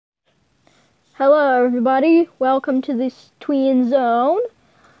Hello everybody, welcome to this tween zone.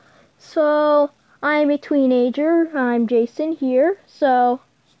 So, I'm a teenager, I'm Jason here, so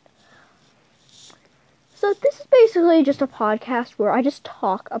this is basically just a podcast where I just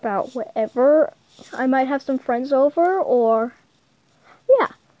talk about whatever. I might have some friends over, or, yeah.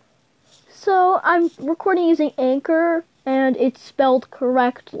 So, I'm recording using Anchor, and it's spelled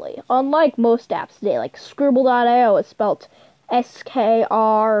correctly, unlike most apps today, like Scribble.io, it's spelled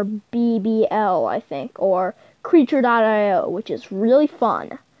SKRBBL, I think, or Creature.io, which is really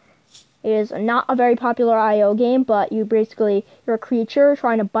fun. It is not a very popular IO game, but you're a creature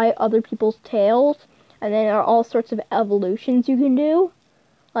trying to bite other people's tails, and then there are all sorts of evolutions you can do,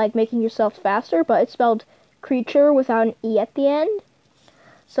 like making yourself faster, but it's spelled creature without an E at the end.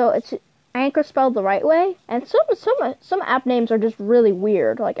 So it's Anchor spelled the right way, and some app names are just really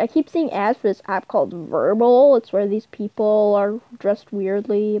weird. Like, I keep seeing ads for this app called Verbal. It's where these people are dressed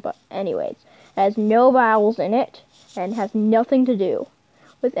weirdly, but anyways, it has no vowels in it, and has nothing to do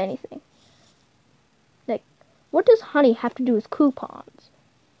with anything. Like, what does honey have to do with coupons?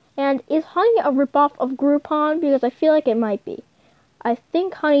 And is honey a ripoff of Groupon? Because I feel like it might be. I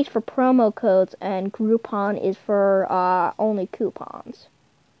think honey's for promo codes, and Groupon is for only coupons.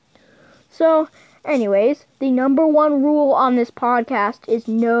 So, anyways, the number one rule on this podcast is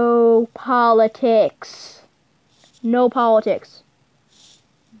no politics. No politics.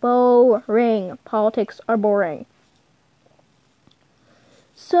 Boring. Politics are boring.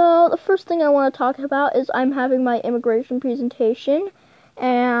 So, the first thing I want to talk about is I'm having my immigration presentation,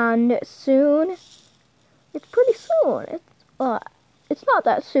 and soon, it's pretty soon. It's not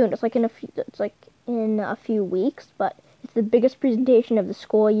that soon. It's like in a few weeks, but it's the biggest presentation of the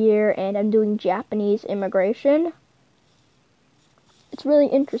school year, and I'm doing Japanese immigration. It's really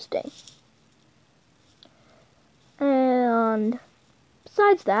interesting. And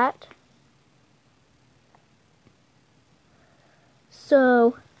besides that,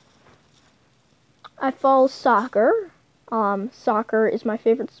 so I follow soccer. Soccer is my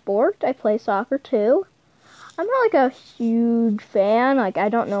favorite sport. I play soccer too. I'm not like a huge fan, like I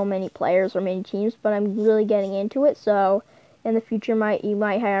don't know many players or many teams, but I'm really getting into it, so in the future you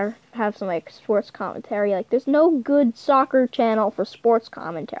might have some like sports commentary. Like, there's no good soccer channel for sports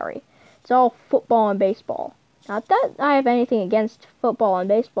commentary. It's all football and baseball. Not that I have anything against football and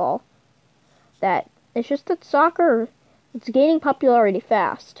baseball. It's just that soccer, it's gaining popularity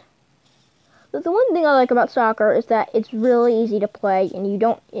fast. But the one thing I like about soccer is that it's really easy to play, and you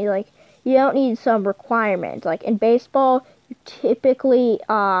don't need some requirement. Like in baseball, you typically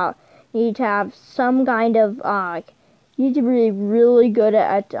need to have some kind of you need to be really good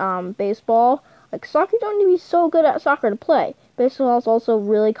at baseball. Like, soccer, you don't need to be so good at soccer to play. Baseball is also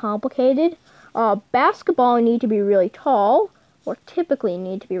really complicated. Basketball, you need to be really tall, or typically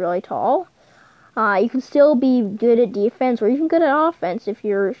need to be really tall. You can still be good at defense or even good at offense if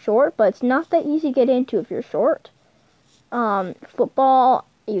you're short, but it's not that easy to get into if you're short. Football,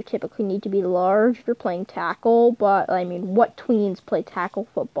 you typically need to be large if you're playing tackle, but, I mean, what tweens play tackle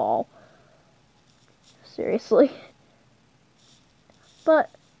football? Seriously.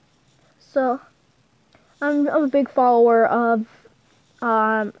 But, so, I'm a big follower of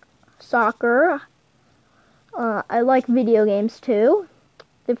soccer. I like video games, too.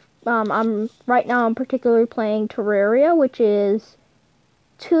 Right now I'm particularly playing Terraria, which is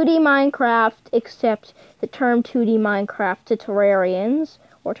 2D Minecraft, except the term 2D Minecraft to Terrarians,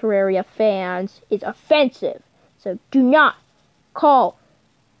 or Terraria fans, is offensive. So do not call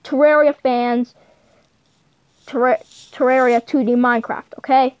Terraria fans Terraria 2D Minecraft,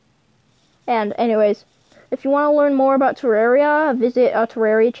 okay? And anyways, if you want to learn more about Terraria, visit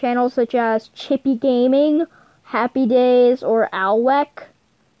Terraria channels such as Chippy Gaming, Happy Days, or Alwek,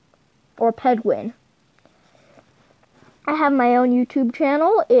 or Pedwin. I have my own YouTube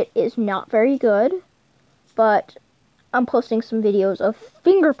channel. It is not very good, but I'm posting some videos of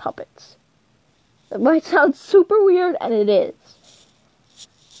finger puppets. It might sound super weird, and it is.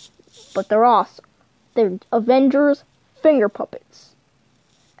 But they're awesome. They're Avengers finger puppets.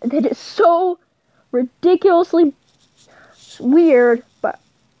 And it is so ridiculously weird, but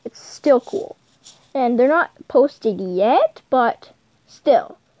it's still cool. And they're not posted yet, but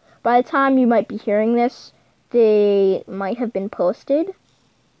still. By the time you might be hearing this, they might have been posted.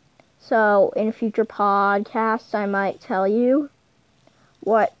 So, in future podcasts, I might tell you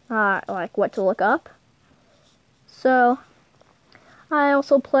what to look up. So, I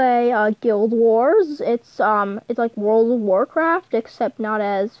also play Guild Wars. It's like World of Warcraft, except not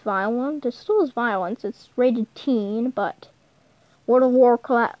as violent. It still is violence. It's rated teen, but World of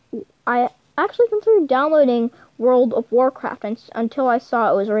Warcraft. I actually considered downloading World of Warcraft until I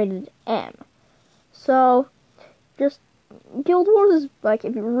saw it was rated M. So, just Guild Wars is like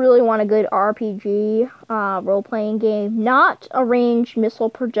if you really want a good RPG role-playing game, not a ranged missile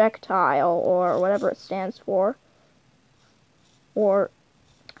projectile or whatever it stands for, or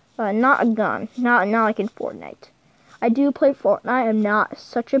not a gun, not like in Fortnite. I do play Fortnite. I'm not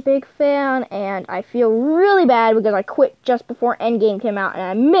such a big fan, and I feel really bad because I quit just before Endgame came out, and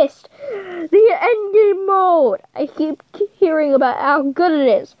I missed the Endgame mode. I keep hearing about how good it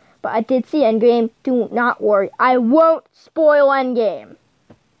is, but I did see Endgame. Do not worry. I won't spoil Endgame.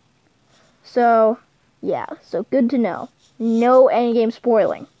 So, yeah. So, good to know. No Endgame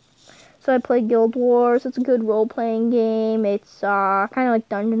spoiling. So I play Guild Wars. It's a good role-playing game. It's kind of like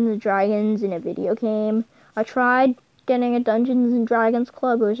Dungeons and Dragons in a video game. I tried getting a Dungeons and Dragons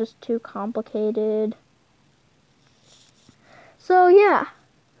club. It was just too complicated. So yeah.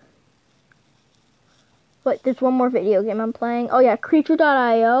 But there's one more video game I'm playing. Oh yeah,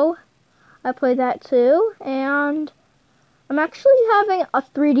 Creature.io. I play that too. And I'm actually having a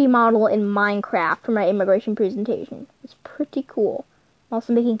 3D model in Minecraft for my immigration presentation. It's pretty cool. I'm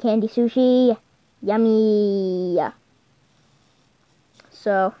also making candy sushi. Yummy.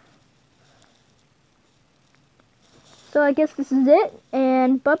 So I guess this is it,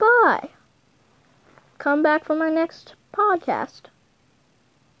 and bye-bye. Come back for my next podcast.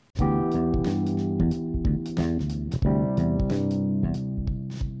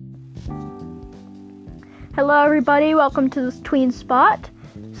 Hello everybody, welcome to this Tween Spot.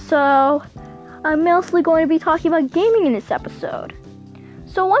 So, I'm mostly going to be talking about gaming in this episode.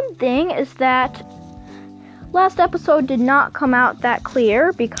 So one thing is that last episode did not come out that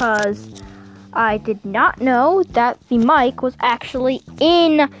clear because I did not know that the mic was actually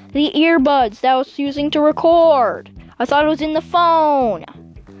in the earbuds that I was using to record. I thought it was in the phone.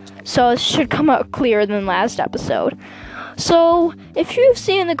 So it should come out clearer than last episode. So if you've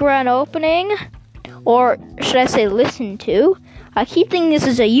seen the grand opening, or should I say listened to, I keep thinking this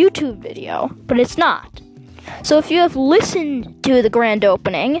is a YouTube video, but it's not. So if you have listened to the grand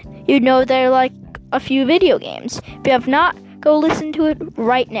opening, you'd know there are like a few video games. If you have not, go listen to it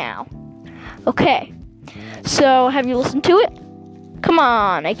right now. Okay, so have you listened to it? Come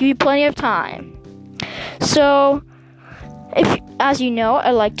on, I give you plenty of time. So, as you know,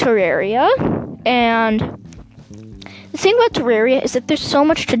 I like Terraria, and the thing about Terraria is that there's so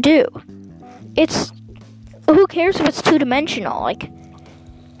much to do. Who cares if it's two-dimensional? Like,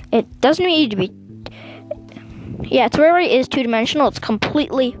 it doesn't need to be. Yeah, Terraria is two-dimensional. It's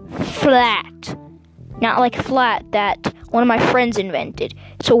completely flat, not like flat that one of my friends invented.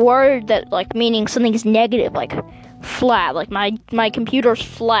 It's a word that, like, meaning something is negative, like flat. Like, my computer's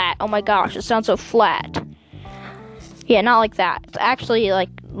flat. Oh my gosh, it sounds so flat. Yeah, not like that. It's actually, like,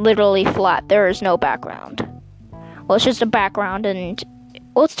 literally flat. There is no background. Well, it's just a background and,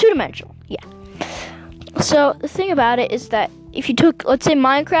 well, it's two-dimensional. Yeah. So, the thing about it is that if you took, let's say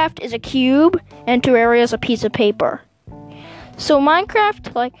Minecraft is a cube and Terraria is a piece of paper. So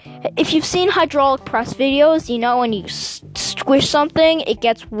Minecraft, like, if you've seen hydraulic press videos, you know when you squish something, it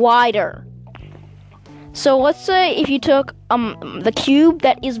gets wider. So let's say if you took the cube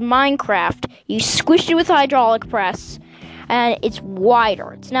that is Minecraft, you squished it with hydraulic press, and it's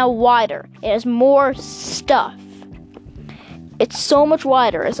wider. It's now wider. It has more stuff. It's so much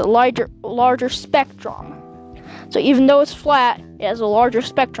wider. It's a larger spectrum. So even though it's flat, it has a larger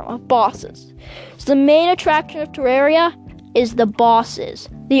spectrum of bosses. So the main attraction of Terraria is the bosses.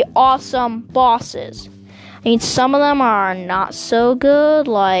 The awesome bosses. I mean, some of them are not so good,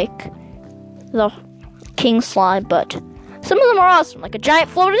 like the King Slime, but some of them are awesome, like a giant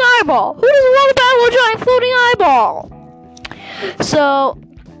floating eyeball. Who doesn't want to battle a giant floating eyeball? So,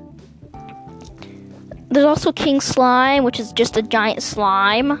 there's also King Slime, which is just a giant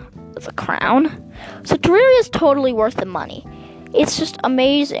slime with a crown. So Terraria is totally worth the money. It's just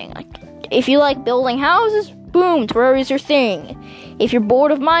amazing. Like, if you like building houses, boom, Terraria's your thing. If you're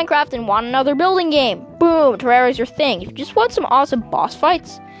bored of Minecraft and want another building game, boom, Terraria's your thing. If you just want some awesome boss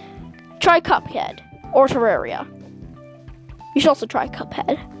fights, try Cuphead or Terraria. You should also try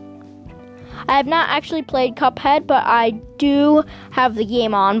Cuphead. I have not actually played Cuphead, but I do have the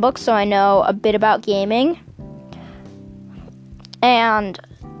Game On book, so I know a bit about gaming. And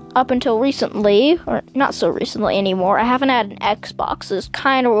up until recently, or not so recently anymore, I haven't had an Xbox. So it's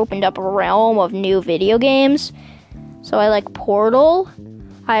kind of opened up a realm of new video games. So I like Portal.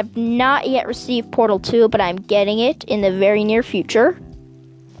 I have not yet received Portal 2, but I'm getting it in the very near future.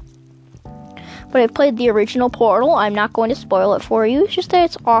 But I've played the original Portal. I'm not going to spoil it for you. It's just that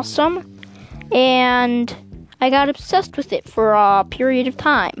it's awesome. And I got obsessed with it for a period of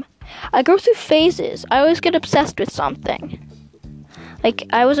time. I go through phases. I always get obsessed with something. Like,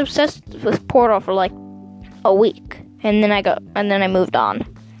 I was obsessed with Portal for like a week, and then I moved on.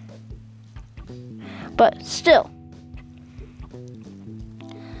 But still.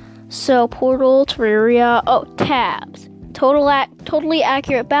 So, Portal, Terraria, Tabs. Totally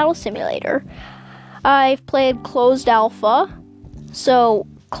accurate battle simulator. I've played Closed Alpha. So,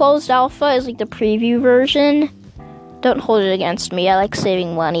 Closed Alpha is like the preview version. Don't hold it against me. I like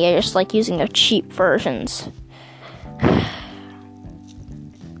saving money. I just like using the cheap versions.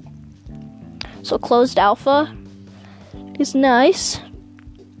 So, Closed Alpha is nice.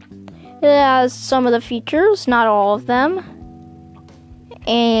 It has some of the features, not all of them.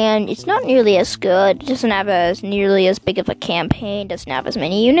 And it's not nearly as good. It doesn't have nearly as big of a campaign. Doesn't have as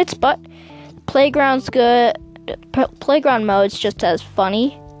many units, but Playground's good. Playground mode's just as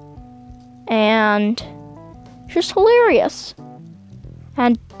funny. And just hilarious.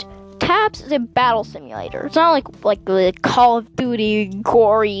 And Tabs is a battle simulator. It's not like the Call of Duty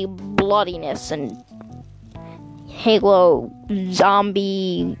gory bloodiness and Halo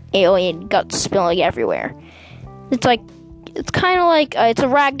zombie alien guts spilling everywhere. It's kind of like it's a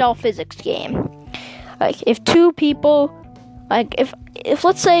ragdoll physics game. Like if two people, like if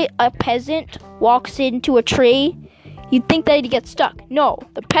let's say a peasant walks into a tree, you'd think that he'd get stuck. No,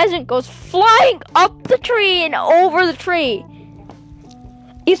 the peasant goes flying up the tree and over the tree.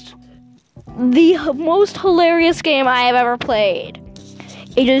 It's the most hilarious game I have ever played.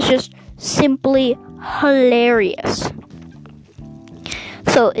 It is just simply hilarious.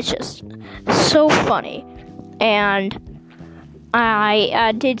 So it's just so funny. And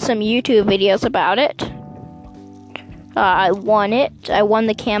I did some YouTube videos about it. I won it. I won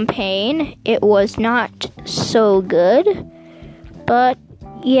the campaign. It was not so good. But,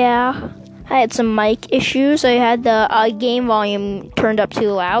 yeah. I had some mic issues. I had the game volume turned up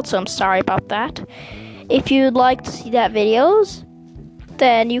too loud, so I'm sorry about that. If you'd like to see that videos,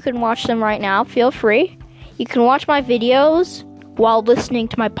 then you can watch them right now. Feel free. You can watch my videos while listening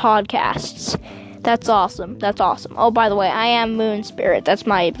to my podcasts. That's awesome. Oh, by the way, I am Moon Spirit. That's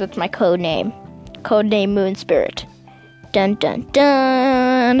my code name. Code name Moon Spirit. Dun dun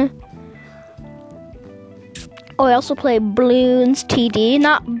dun. Oh, I also play Bloons TD,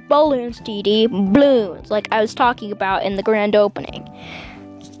 not Balloons TD, Bloons, like I was talking about in the grand opening.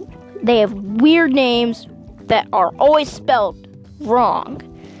 They have weird names that are always spelled wrong.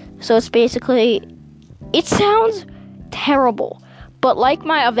 So it's basically, it sounds terrible. But like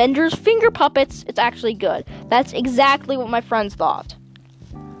my Avengers finger puppets, it's actually good. That's exactly what my friends thought.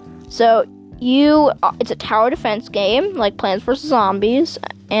 So, it's a tower defense game, like Plants vs. Zombies.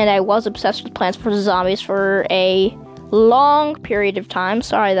 And I was obsessed with Plants vs. Zombies for a long period of time.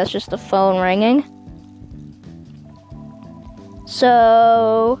 Sorry, that's just the phone ringing.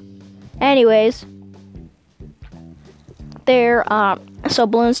 So, anyways. So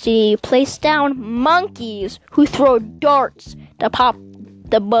Balloons TD place down monkeys who throw darts to pop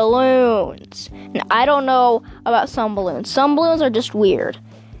the balloons. And I don't know about some balloons. Some balloons are just weird.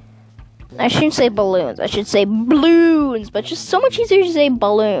 I shouldn't say balloons. I should say balloons. But it's just so much easier to say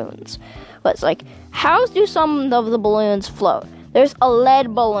balloons. But it's like, how do some of the balloons float? There's a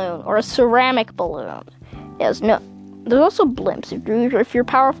lead balloon or a ceramic balloon. There's also blimps. If you're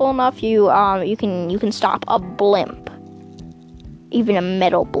powerful enough, you can stop a blimp. Even a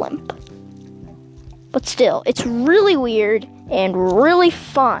metal blimp. But still, it's really weird and really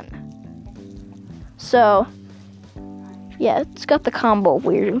fun. So, yeah, it's got the combo of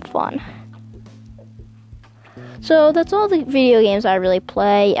weird and fun. So, that's all the video games I really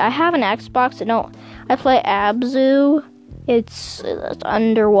play. I have an Xbox. I play Abzu. It's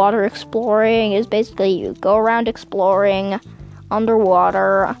underwater exploring. It's basically you go around exploring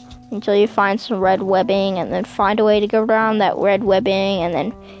underwater until you find some red webbing, and then find a way to go around that red webbing, and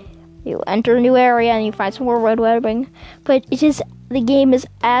then you enter a new area and you find some more red webbing. But the game is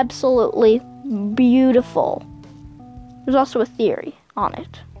absolutely beautiful. There's also a theory on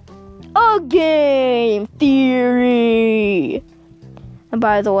it. A game theory! And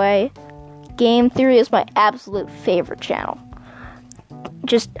by the way, Game Theory is my absolute favorite channel.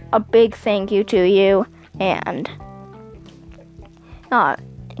 Just a big thank you to you, and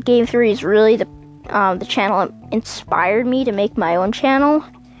Game Theory is really the channel that inspired me to make my own channel,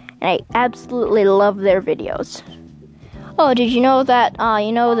 and I absolutely love their videos. Oh, did you know that,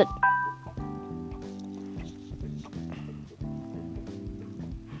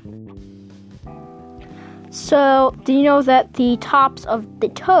 So, do you know that the tops of the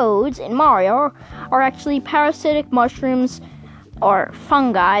toads in Mario are actually parasitic mushrooms or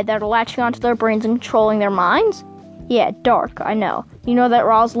fungi that are latching onto their brains and controlling their minds? Yeah, dark, I know. You know that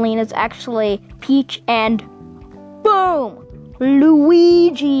Rosalina is actually Peach and boom!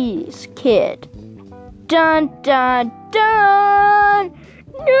 Luigi's Kid. Dun dun dun!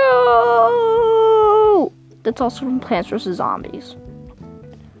 No! That's also from Plants vs. Zombies.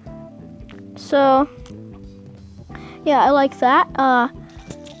 So, yeah, I like that.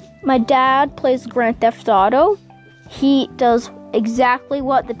 My dad plays Grand Theft Auto. He does exactly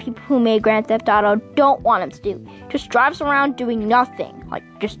what the people who made Grand Theft Auto don't want him to do. Just drives around doing nothing, like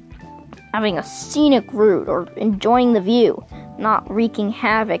just having a scenic route or enjoying the view, not wreaking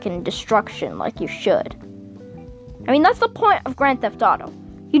havoc and destruction like you should. I mean, that's the point of Grand Theft Auto.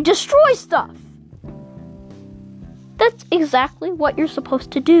 You destroy stuff. That's exactly what you're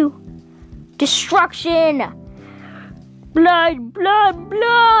supposed to do. Destruction. Blood, blood,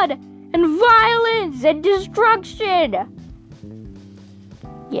 blood. And violence and destruction.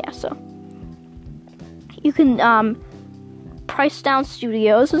 Yeah, so. You can, Price Down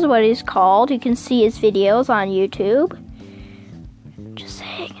Studios is what he's called. You can see his videos on YouTube. Just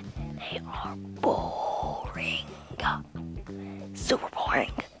saying, they are boring. Super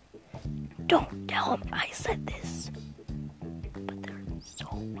boring. Don't tell him I said this. But they're so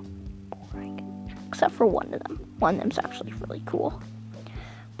boring. Except for one of them. One of them's actually really cool.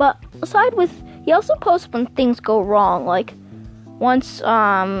 But aside with, he also posts when things go wrong. Like, once,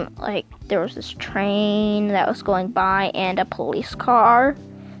 there was this train that was going by and a police car.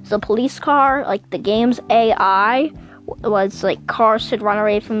 So the police car, like, the game's AI was, like, cars should run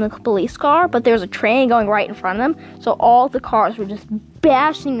away from the police car, but there was a train going right in front of them, so all the cars were just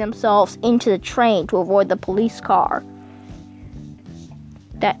bashing themselves into the train to avoid the police car.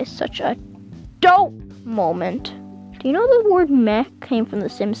 That is such a dope moment. Do you know the word meh came from The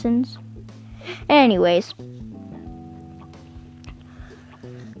Simpsons? Anyways.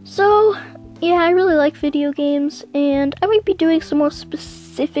 So, yeah, I really like video games, and I might be doing some more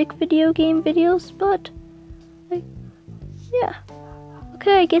specific video game videos, but, yeah.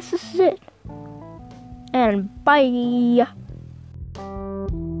 Okay, I guess this is it. And bye!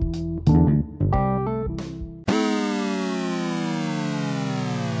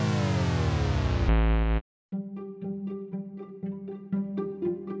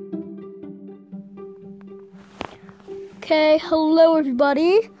 Okay, hello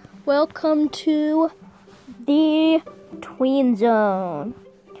everybody. Welcome to the Tween Zone.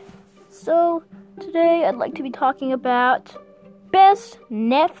 So, today I'd like to be talking about best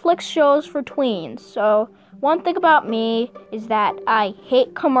Netflix shows for tweens. So, one thing about me is that I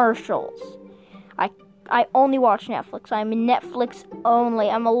hate commercials. I only watch Netflix. I'm Netflix only.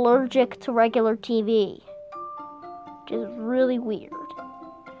 I'm allergic to regular TV. Which is really weird.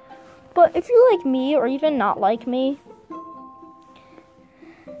 But if you're like me, or even not like me,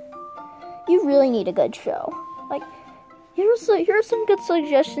 you really need a good show. Like, here's some good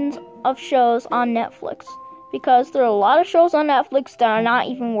suggestions of shows on Netflix. Because there are a lot of shows on Netflix that are not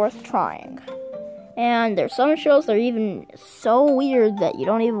even worth trying. And there's some shows that are even so weird that you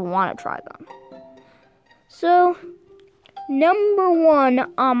don't even want to try them. So, number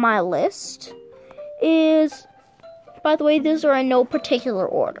one on my list is, by the way, these are in no particular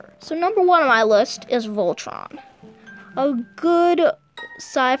order. So number one on my list is Voltron. A good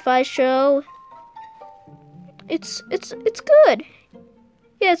sci-fi show. It's good.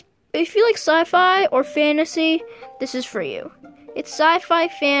 Yes, if you like sci-fi or fantasy, this is for you. It's sci-fi,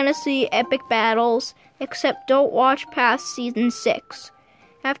 fantasy, epic battles, except don't watch past season 6.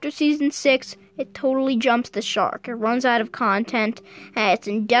 After season 6, it totally jumps the shark. It runs out of content, and it's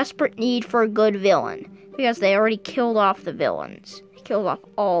in desperate need for a good villain, because they already killed off the villains. They killed off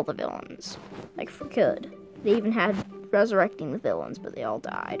all the villains, like for good. They even had resurrecting the villains, but they all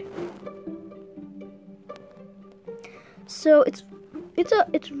died. So it's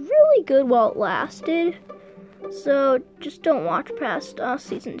really good while it lasted. So just don't watch past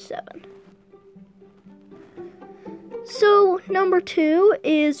season 7. So number 2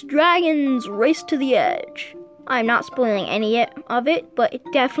 is Dragon's Race to the Edge. I'm not spoiling any of it, but it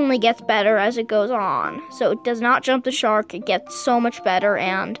definitely gets better as it goes on. So it does not jump the shark. It gets so much better,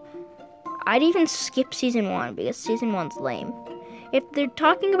 and I'd even skip season 1 because season 1's lame. If they're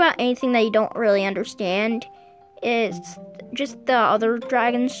talking about anything that you don't really understand, it's just the other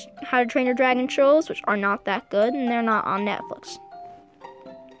How to Train Your Dragon shows, which are not that good, and they're not on Netflix.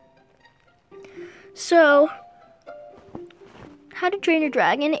 So, How to Train Your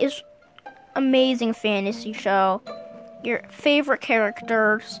Dragon is amazing fantasy show. Your favorite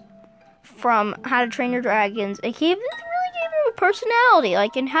characters from How to Train Your Dragons. It really gave them a personality.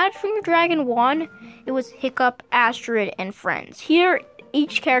 Like in How to Train Your Dragon 1, it was Hiccup, Astrid, and friends. Here,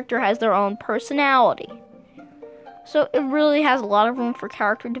 each character has their own personality. So it really has a lot of room for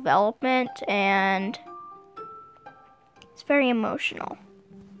character development, and It's very emotional.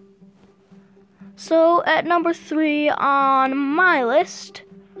 So at number 3 on my list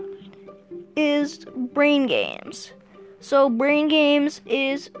is Brain Games. So Brain Games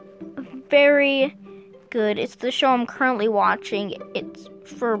is very good. It's the show I'm currently watching. It's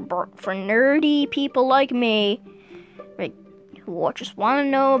for nerdy people like me, like, who just want to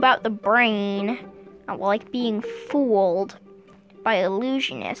know about the brain, and like being fooled by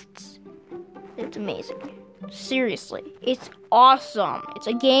illusionists. It's amazing. Seriously, it's awesome. It's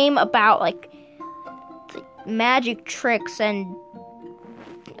a game about like magic tricks and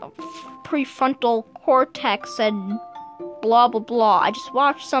prefrontal cortex and blah blah blah. I just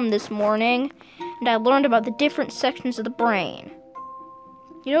watched some this morning and I learned about the different sections of the brain.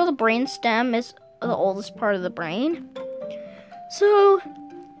 You know, the brain stem is the oldest part of the brain. So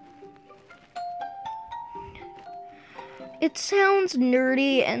it sounds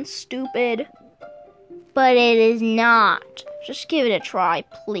nerdy and stupid, but it is not. Just give it a try,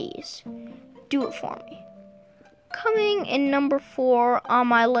 please. Do it for me. Coming in number 4 on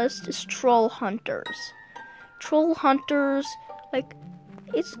my list is Troll Hunters. Troll Hunters, like,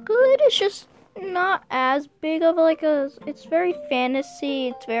 it's good. It's just not as big of it's very fantasy.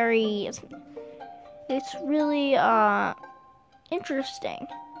 It's really interesting.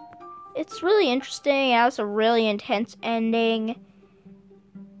 It's really interesting. It has a really intense ending,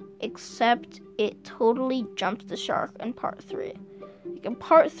 except it totally jumps the shark in part 3. Like, in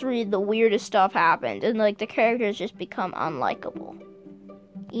part 3, the weirdest stuff happened, and like the characters just become unlikable,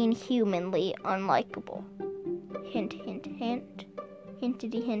 inhumanly unlikable. Hint, hint, hint,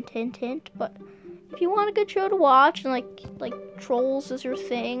 hintity, hint, hint, hint. But if you want a good show to watch, and like trolls is your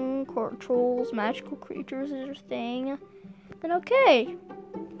thing, or trolls, magical creatures is your thing, then okay.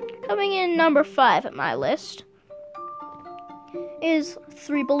 Coming in number 5 at my list is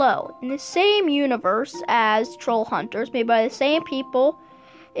Three Below. In the same universe as Troll Hunters, made by the same people.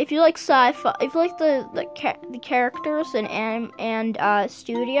 If you like sci-fi, if you like the characters and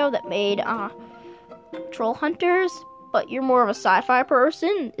studio that made Troll Hunters, but you're more of a sci-fi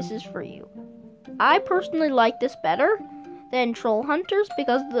person, this is for you. I personally like this better than Troll Hunters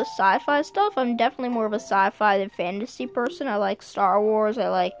because of the sci-fi stuff. I'm definitely more of a sci-fi than fantasy person. I like Star Wars. I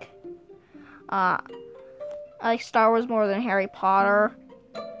like Star Wars more than Harry Potter.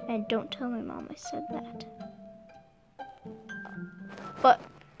 And don't tell my mom I said that. But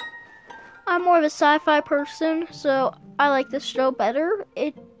I'm more of a sci-fi person, so I like this show better.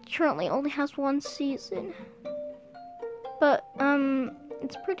 It currently only has 1 season. But,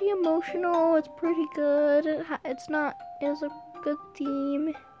 it's pretty emotional. It's pretty good. It has a good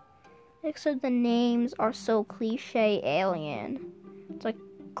theme. Except the names are so cliche alien. It's like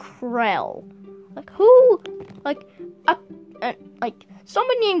Krell. Like, who? Like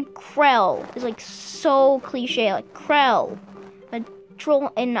someone named Krell is like so cliche. Like Krell, a troll,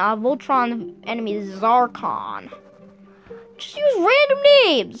 and Voltron enemy is Zarkon. Just use random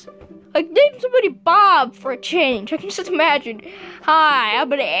names. Like, name somebody Bob for a change. I can just imagine. Hi, I'm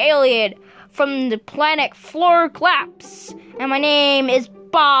an alien from the planet Florclaps, and my name is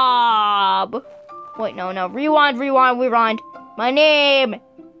Bob. Wait, no. Rewind. My name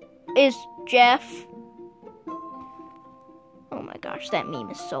is Jeff. Oh my gosh, that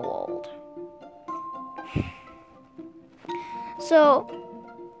meme is so old. So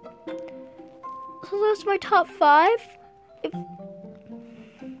that's my top 5.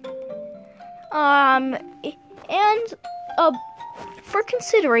 For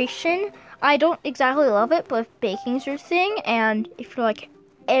consideration, I don't exactly love it, but if baking's your thing, and if you're like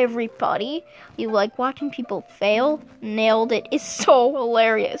everybody, you like watching people fail, nailed it. It's so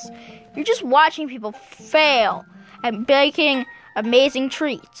hilarious. You're just watching people fail at baking amazing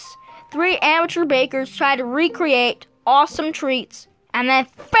treats. 3 amateur bakers try to recreate awesome treats and then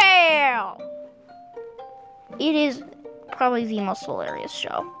fail. It is probably the most hilarious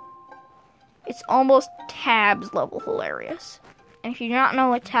show. It's almost Tabs level hilarious. And if you do not know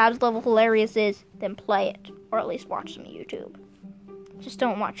what Tabs level hilarious is, then play it, or at least watch some YouTube. Just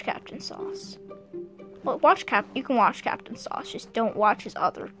don't watch Captain Sauce. Well, you can watch Captain Sauce, just don't watch his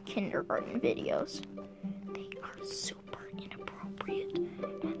other kindergarten videos. They are super inappropriate,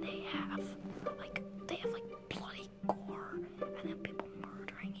 and they have bloody gore, and then people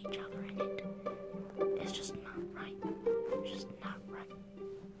murdering each other in it. It's just not right. It's just not right.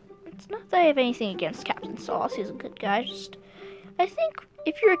 It's not that I have anything against Captain Sauce. He's a good guy. I think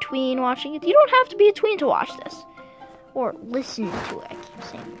if you're a tween watching it, you don't have to be a tween to watch this. Or listen to it. I keep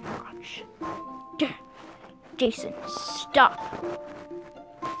saying watch. Jason, stop.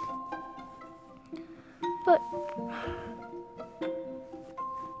 But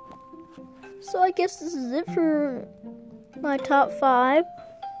so I guess this is it for my top 5.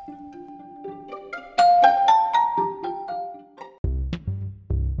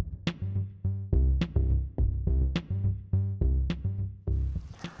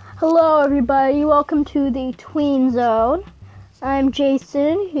 Hello everybody, welcome to the Tween Zone. I'm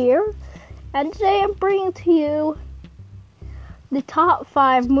Jason here, and today I'm bringing to you the top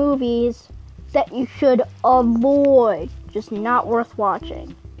 5 movies that you should avoid, just not worth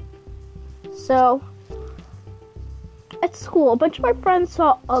watching. So, at school, a bunch of my friends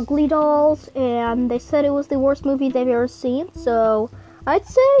saw Ugly Dolls, and they said it was the worst movie they've ever seen, so I'd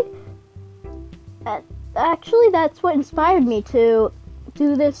say, actually that's what inspired me to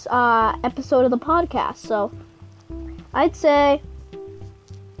do this episode of the podcast. So I'd say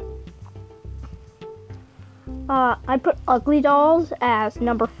I put Ugly Dolls as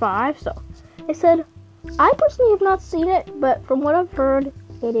number 5. So I said I personally have not seen it, but from what I've heard,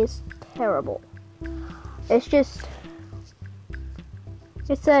 it is terrible. It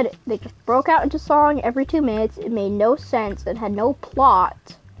said they just broke out into song every 2 minutes. It made no sense. It had no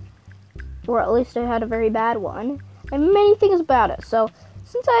plot, or at least it had a very bad one, and many things about it. So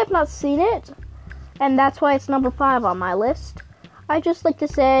since I have not seen it, and that's why it's number 5 on my list, I just like to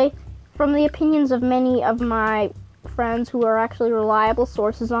say, from the opinions of many of my friends who are actually reliable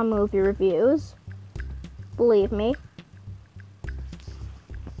sources on movie reviews, believe me,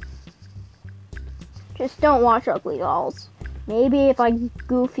 just don't watch Ugly Dolls. Maybe if like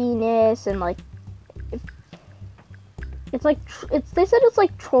goofiness and like, they said it's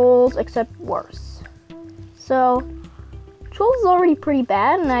like Trolls except worse. So Trolls is already pretty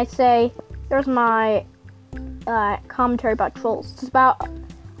bad, and I say there's my commentary about Trolls. It's about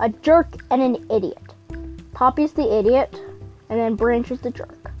a jerk and an idiot. Poppy's the idiot, and then Branch is the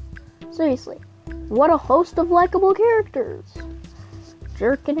jerk. Seriously, what a host of likable characters.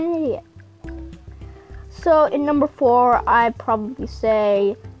 Jerk and an idiot. So in number 4, I'd probably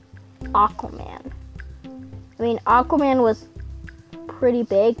say Aquaman. I mean, Aquaman was pretty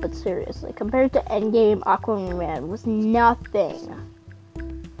big, but seriously, compared to Endgame, Aquaman was nothing.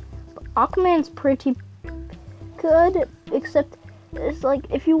 But Aquaman's pretty good, except it's like,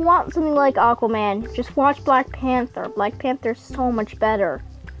 if you want something like Aquaman, just watch Black Panther. Black Panther's so much better.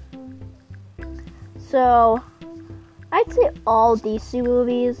 So I'd say all DC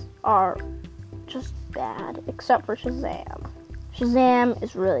movies are just bad, except for Shazam. Shazam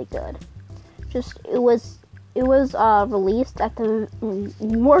is really good. It was released at the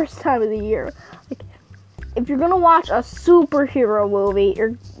worst time of the year. Like, if you're gonna watch a superhero movie,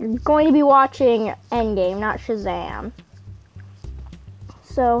 you're going to be watching Endgame, not Shazam.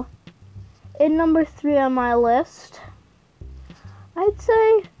 So, in number 3 on my list, I'd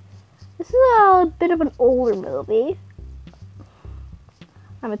say this is a bit of an older movie.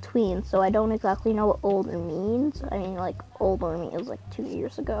 I'm a tween, so I don't exactly know what older means. I mean, like, older means like 2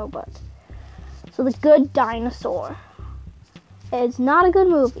 years ago, but... So, The Good Dinosaur. It's not a good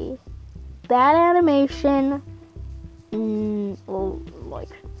movie. Bad animation. Like,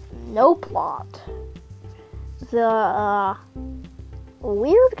 no plot. The,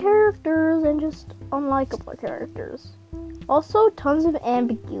 weird characters and just unlikable characters. Also, tons of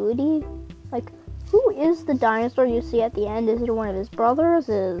ambiguity. Like, who is the dinosaur you see at the end? Is it one of his brothers?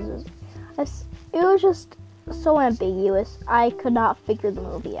 It was just so ambiguous. I could not figure the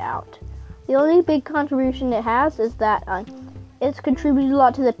movie out. The only big contribution it has is that it's contributed a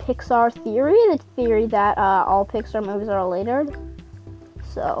lot to the Pixar theory, the theory that all Pixar movies are related.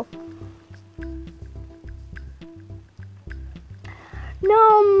 So,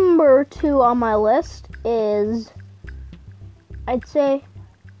 number 2 on my list is, I'd say,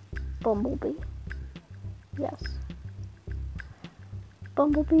 Bumblebee. Yes.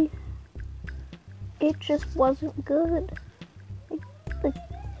 Bumblebee. It just wasn't good.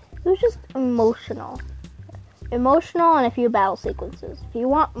 It was just emotional. Emotional and a few battle sequences. If you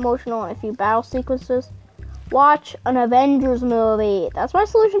want emotional and a few battle sequences, watch an Avengers movie. That's my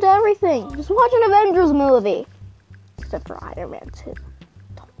solution to everything. Just watch an Avengers movie. Except for Iron Man 2.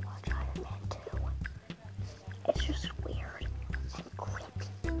 Don't watch Iron Man 2. It's just weird and creepy.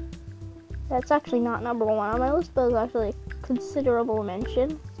 That's actually not number 1 on my list, but it's actually a considerable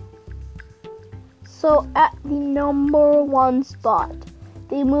mention. So, at the number 1 spot,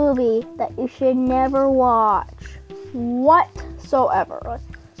 the movie that you should never watch whatsoever.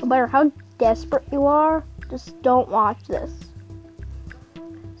 No matter how desperate you are, just don't watch this.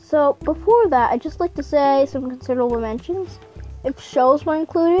 So before that, I'd just like to say some considerable mentions. If shows were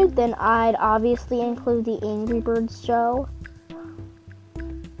included, then I'd obviously include the Angry Birds show.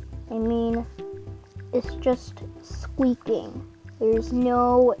 I mean, it's just squeaking. There's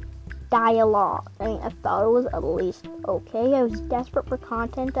no dialogue. I mean, I thought it was at least okay. I was desperate for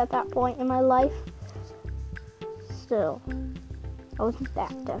content at that point in my life. Still, I wasn't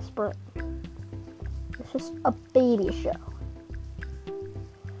that desperate. It's just a baby show.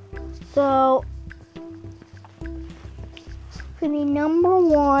 So, for the number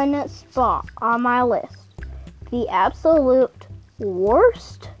one spot on my list, the absolute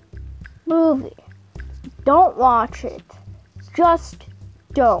worst movie. Don't watch it. Just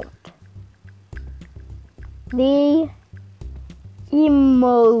don't. The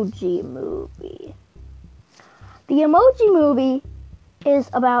Emoji Movie. The Emoji Movie is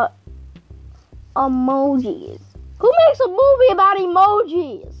about emojis. Who makes a movie about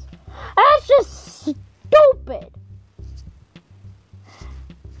emojis? That's just stupid.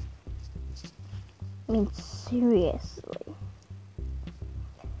 I mean, seriously.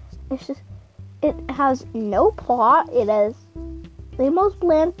 It has no plot. It has the most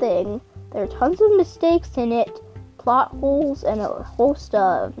bland thing. There are tons of mistakes in it, plot holes, and a host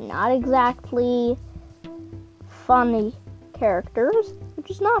of not exactly funny characters,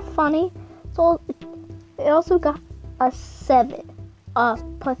 which is not funny. So it also got a 7.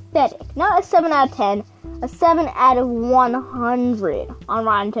 Pathetic. Not a 7 out of 10. A 7 out of 100 on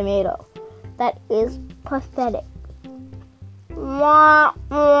Rotten Tomatoes. That is pathetic. Wah,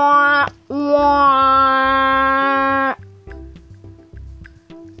 wah, wah.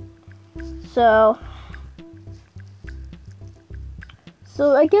 So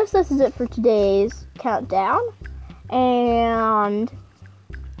I guess this is it for today's countdown. And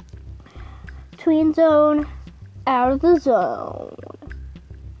Tween Zone, out of the zone.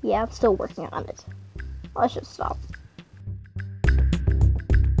 Yeah, I'm still working on it. I should stop.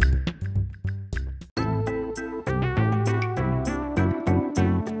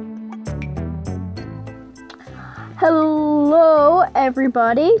 Hello,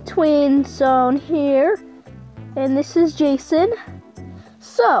 everybody. Tween Zone here, and this is Jason.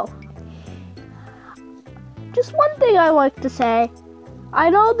 So, just one thing I like to say.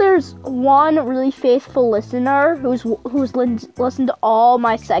 I know there's one really faithful listener who's listened to all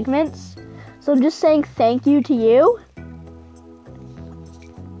my segments, so I'm just saying thank you to you.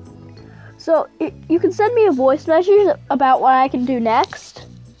 So, you can send me a voice message about what I can do next.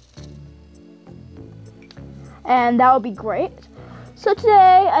 And that would be great. So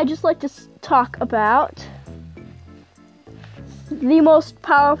today, I just like to talk about the most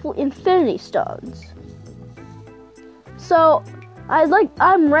powerful Infinity Stones. So,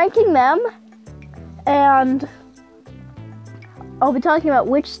 I'm ranking them, and I'll be talking about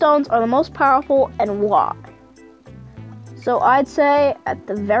which stones are the most powerful and why. So I'd say at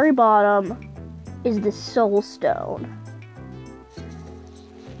the very bottom is the Soul Stone.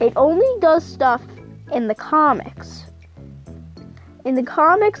 It only does stuff in the comics. In the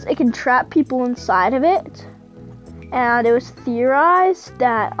comics, it can trap people inside of it, and it was theorized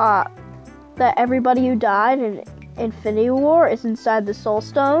that everybody who died in Infinity War is inside the Soul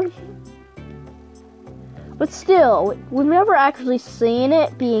Stone. But still, we've never actually seen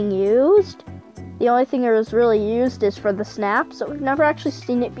it being used. The only thing it was really used is for the snap, so we've never actually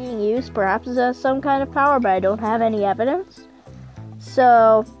seen it being used. Perhaps it has some kind of power, but I don't have any evidence.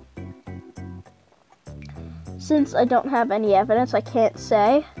 So, since I don't have any evidence, I can't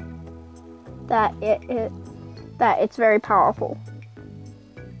say that it's very powerful.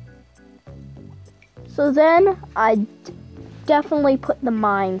 So then, I definitely put the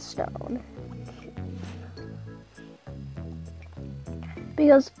Mind Stone.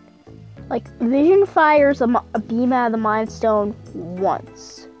 Because, Vision fires a beam out of the Mind Stone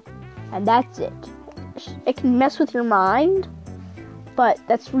once. And that's it. It can mess with your mind, but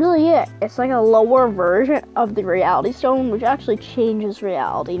that's really it. It's like a lower version of the Reality Stone, which actually changes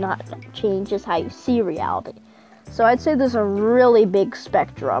reality, not changes how you see reality. So I'd say there's a really big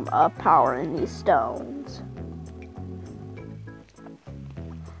spectrum of power in these stones.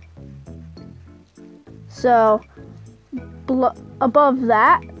 So, above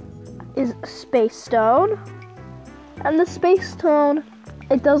that is Space Stone. And the Space Stone,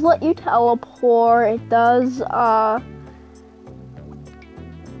 it does let you teleport. It does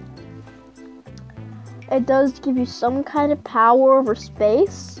give you some kind of power over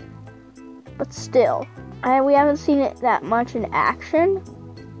space. But still, we haven't seen it that much in action.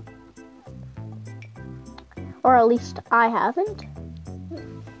 Or at least I haven't.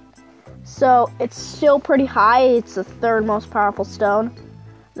 So, it's still pretty high. It's the third most powerful stone.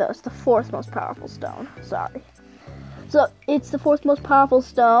 No, it's the fourth most powerful stone. Sorry. So, it's the fourth most powerful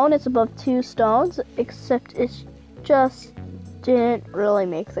stone. It's above 2 stones, except it just didn't really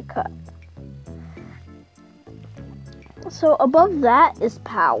make the cut. So, above that is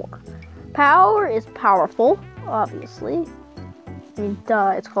power. Power is powerful, obviously. I mean,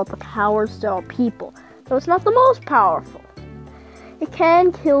 duh, it's called the Power Stone People. So it's not the most powerful. It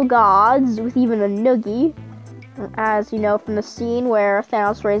can kill gods with even a noogie, as you know from the scene where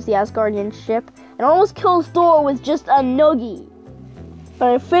Thanos raised the Asgardian ship and almost kills Thor with just a noogie.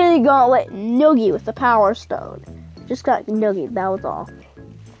 But Infinity Gauntlet noogie with the Power Stone. Just got noogie, that was all.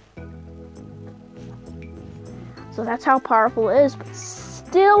 So that's how powerful it is, but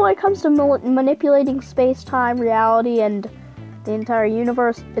still when it comes to manipulating space-time, reality, and the entire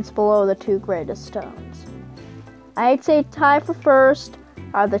universe, it's below the 2 greatest stones. I'd say tied for first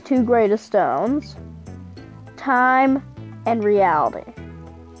are the 2 greatest stones, time and reality.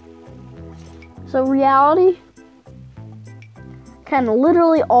 So reality can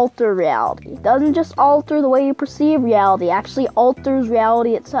literally alter reality. It doesn't just alter the way you perceive reality, it actually alters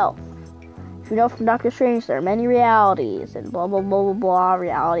reality itself. You know from Doctor Strange, there are many realities, and blah blah blah blah blah,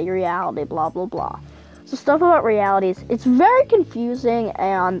 reality, blah blah blah. So stuff about realities, it's very confusing,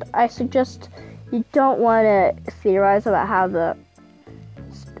 and I suggest you don't want to theorize about how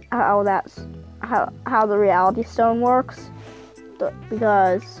the reality stone works,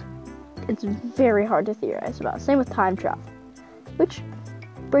 because it's very hard to theorize about. Same with time travel, which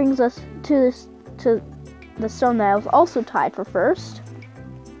brings us to the stone that was also tied for first,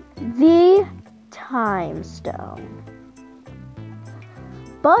 the Time Stone.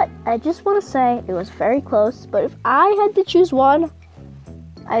 But I just want to say it was very close, but if I had to choose one,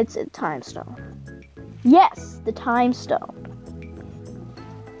 I'd say Time Stone. Yes, the Time Stone.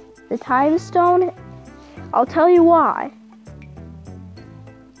 The Time Stone, I'll tell you why.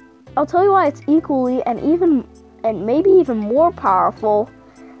 I'll tell you why it's equally and maybe even more powerful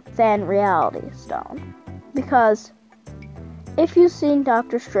than Reality Stone. Because if you've seen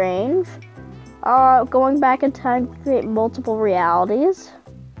Doctor Strange, going back in time to create multiple realities.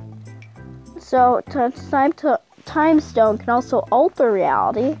 So Time Stone can also alter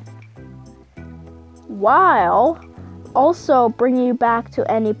reality, while also bringing you back to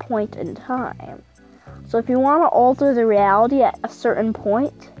any point in time. So if you want to alter the reality at a certain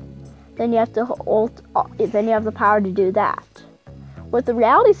point, then you have to then you have the power to do that. With the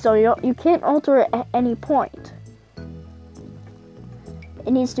Reality Stone, you can't alter it at any point.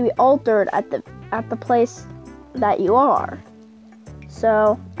 It needs to be altered at the place that you are.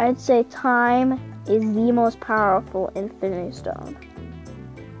 So I'd say time is the most powerful Infinity Stone.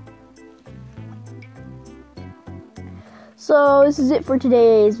 So this is it for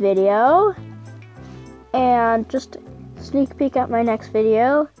today's video, and just a sneak peek at my next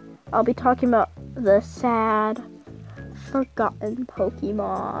video, I'll be talking about the sad, forgotten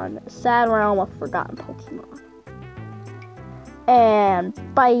Pokemon. Sad realm of forgotten Pokemon. And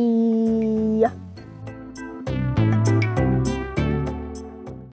bye!